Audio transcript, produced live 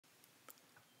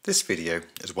This video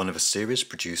is one of a series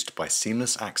produced by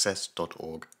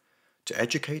seamlessaccess.org to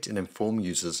educate and inform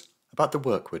users about the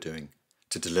work we're doing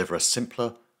to deliver a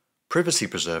simpler,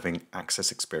 privacy-preserving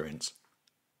access experience.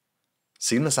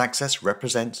 Seamless Access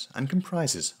represents and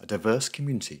comprises a diverse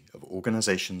community of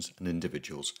organizations and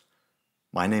individuals.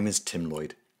 My name is Tim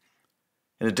Lloyd.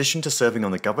 In addition to serving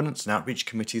on the governance and outreach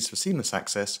committees for Seamless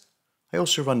Access, I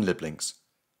also run LibLinks,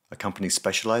 a company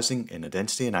specializing in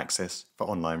identity and access for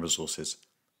online resources.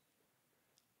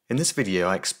 In this video,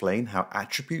 I explain how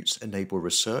attributes enable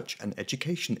research and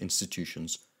education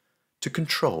institutions to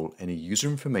control any user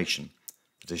information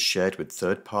that is shared with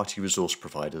third-party resource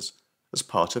providers as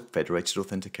part of Federated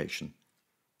Authentication,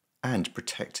 and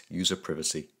protect user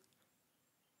privacy.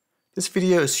 This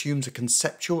video assumes a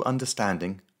conceptual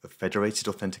understanding of Federated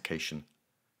Authentication.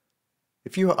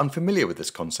 If you are unfamiliar with this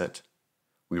concept,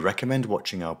 we recommend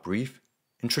watching our brief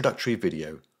introductory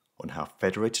video on how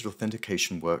Federated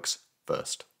Authentication works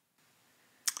first.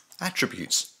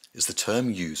 Attributes is the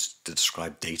term used to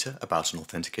describe data about an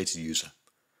authenticated user.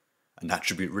 An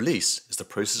attribute release is the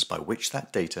process by which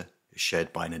that data is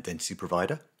shared by an identity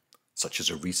provider, such as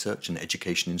a research and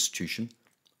education institution,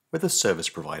 with a service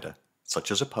provider, such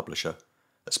as a publisher,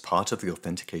 as part of the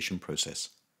authentication process.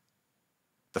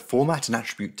 The format an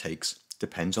attribute takes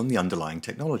depends on the underlying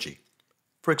technology.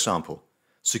 For example,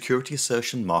 Security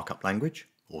Assertion Markup Language,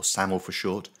 or SAML for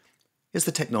short, is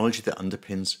the technology that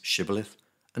underpins Shibboleth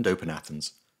and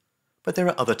OpenAthens, but there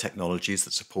are other technologies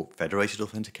that support federated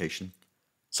authentication,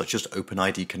 such as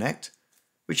OpenID Connect,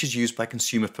 which is used by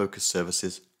consumer-focused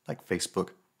services like Facebook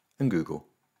and Google.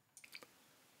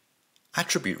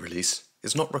 Attribute release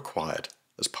is not required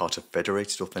as part of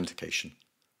federated authentication.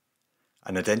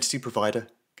 An identity provider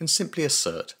can simply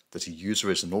assert that a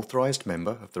user is an authorized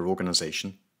member of their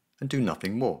organization and do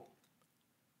nothing more.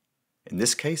 In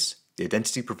this case, the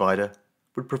identity provider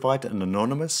would provide an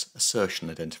anonymous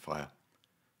assertion identifier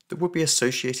that would be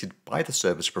associated by the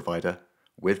service provider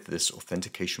with this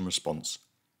authentication response.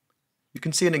 You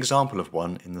can see an example of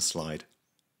one in the slide.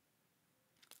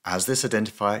 As this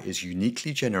identifier is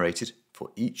uniquely generated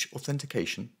for each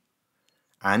authentication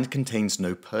and contains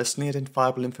no personally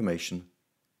identifiable information,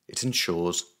 it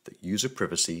ensures that user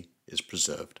privacy is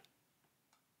preserved.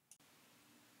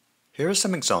 Here are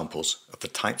some examples of the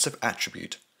types of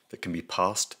attribute that can be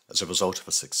passed as a result of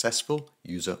a successful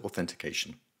user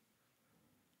authentication.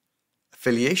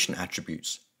 Affiliation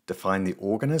attributes define the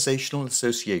organizational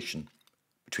association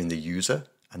between the user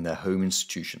and their home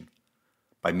institution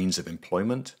by means of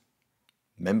employment,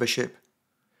 membership,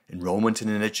 enrollment in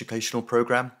an educational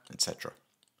program, etc.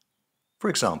 For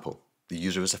example, the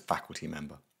user is a faculty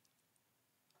member.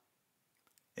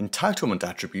 Entitlement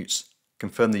attributes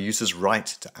confirm the user's right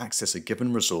to access a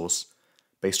given resource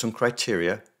based on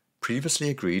criteria previously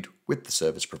agreed with the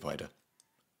service provider.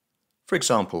 For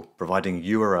example, providing a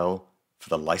URL for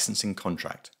the licensing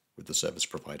contract with the service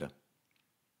provider.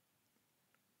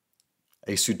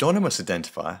 A pseudonymous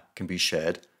identifier can be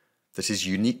shared that is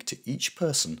unique to each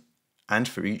person and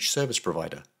for each service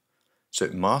provider, so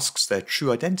it masks their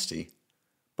true identity,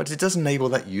 but it does enable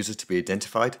that user to be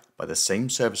identified by the same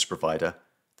service provider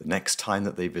the next time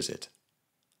that they visit,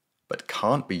 but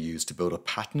can't be used to build a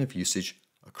pattern of usage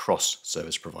across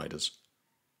service providers.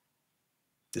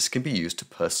 This can be used to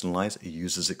personalize a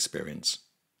user's experience.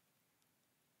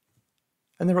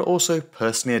 And there are also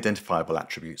personally identifiable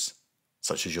attributes,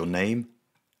 such as your name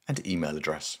and email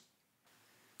address.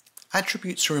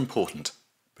 Attributes are important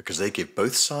because they give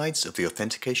both sides of the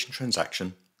authentication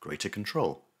transaction greater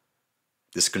control.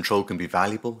 This control can be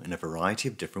valuable in a variety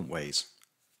of different ways.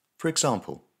 For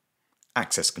example,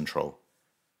 access control.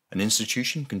 An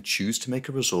institution can choose to make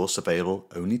a resource available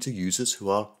only to users who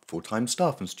are full-time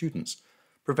staff and students,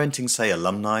 preventing, say,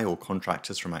 alumni or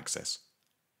contractors from access.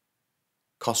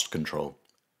 Cost control.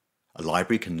 A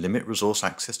library can limit resource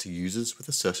access to users with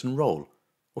a certain role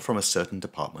or from a certain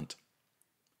department.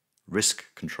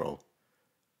 Risk control.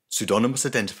 Pseudonymous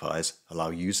identifiers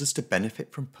allow users to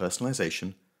benefit from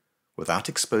personalization without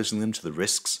exposing them to the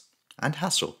risks and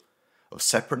hassle of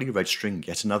separately registering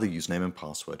yet another username and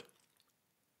password.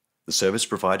 The service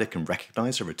provider can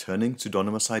recognize a returning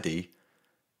pseudonymous ID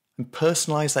and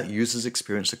personalize that user's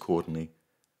experience accordingly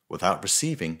without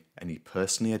receiving any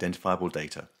personally identifiable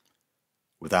data,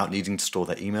 without needing to store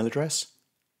their email address,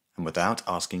 and without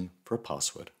asking for a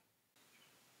password.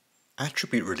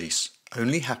 Attribute release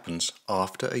only happens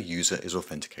after a user is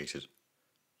authenticated.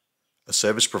 A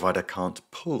service provider can't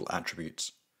pull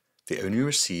attributes. They only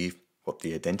receive what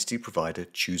the identity provider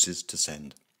chooses to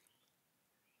send.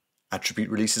 Attribute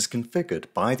release is configured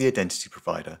by the identity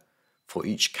provider for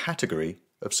each category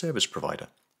of service provider.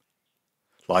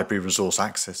 Library resource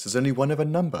access is only one of a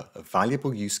number of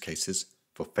valuable use cases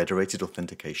for federated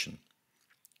authentication.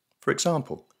 For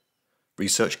example,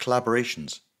 research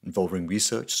collaborations involving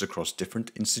researchers across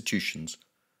different institutions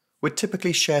would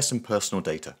typically share some personal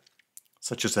data,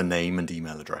 such as their name and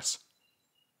email address.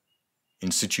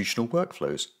 Institutional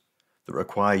workflows that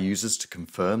require users to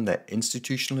confirm their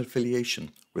institutional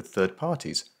affiliation with third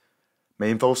parties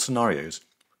may involve scenarios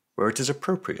where it is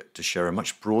appropriate to share a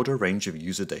much broader range of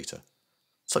user data,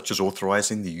 such as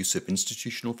authorizing the use of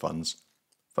institutional funds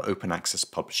for open access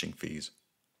publishing fees.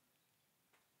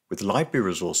 With library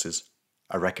resources,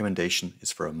 our recommendation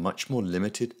is for a much more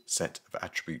limited set of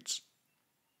attributes.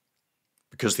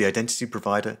 Because the identity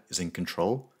provider is in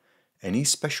control, any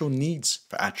special needs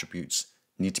for attributes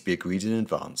need to be agreed in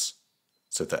advance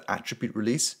so that attribute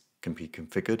release can be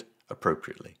configured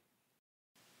appropriately.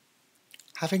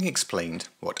 Having explained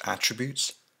what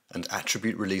attributes and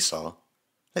attribute release are,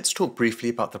 let's talk briefly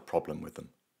about the problem with them,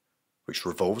 which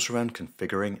revolves around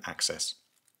configuring access.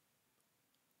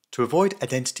 To avoid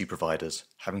identity providers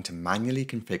having to manually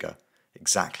configure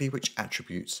exactly which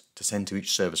attributes to send to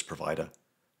each service provider,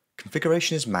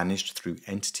 configuration is managed through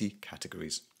entity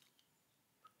categories.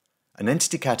 An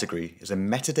entity category is a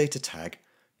metadata tag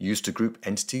used to group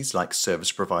entities like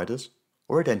service providers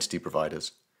or identity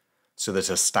providers, so that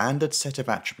a standard set of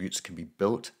attributes can be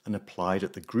built and applied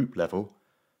at the group level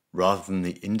rather than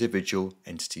the individual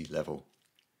entity level.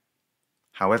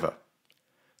 However,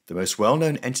 the most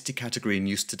well-known entity category in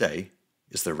use today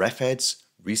is the RefEd's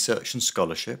Research and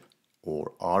Scholarship,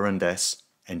 or R&S,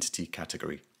 entity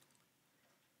category.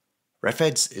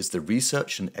 RefEd's is the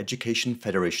Research and Education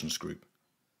Federations Group,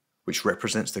 which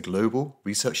represents the global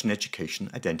research and education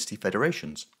identity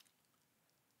federations.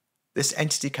 This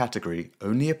entity category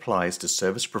only applies to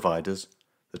service providers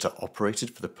that are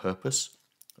operated for the purpose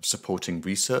of supporting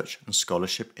research and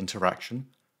scholarship interaction,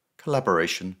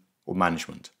 collaboration, or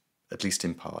management, at least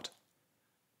in part.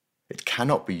 It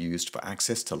cannot be used for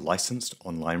access to licensed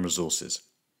online resources.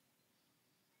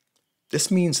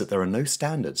 This means that there are no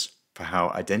standards for how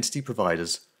identity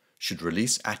providers should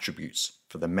release attributes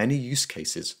for the many use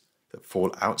cases that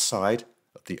fall outside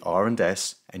of the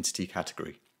R&S entity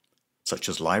category, such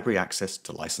as library access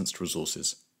to licensed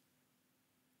resources.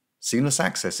 Seamless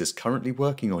Access is currently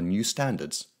working on new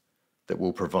standards that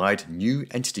will provide new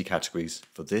entity categories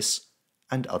for this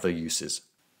and other uses.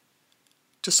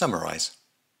 To summarize,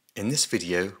 in this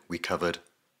video we covered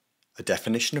a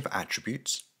definition of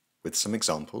attributes with some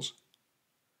examples,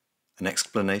 an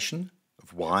explanation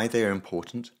of why they are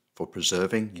important for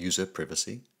preserving user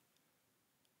privacy,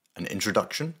 an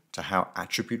introduction to how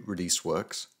attribute release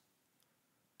works,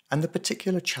 and the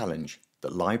particular challenge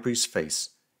that libraries face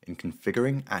in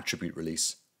configuring attribute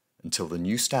release until the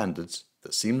new standards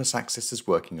that Seamless Access is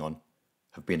working on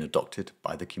have been adopted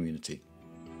by the community.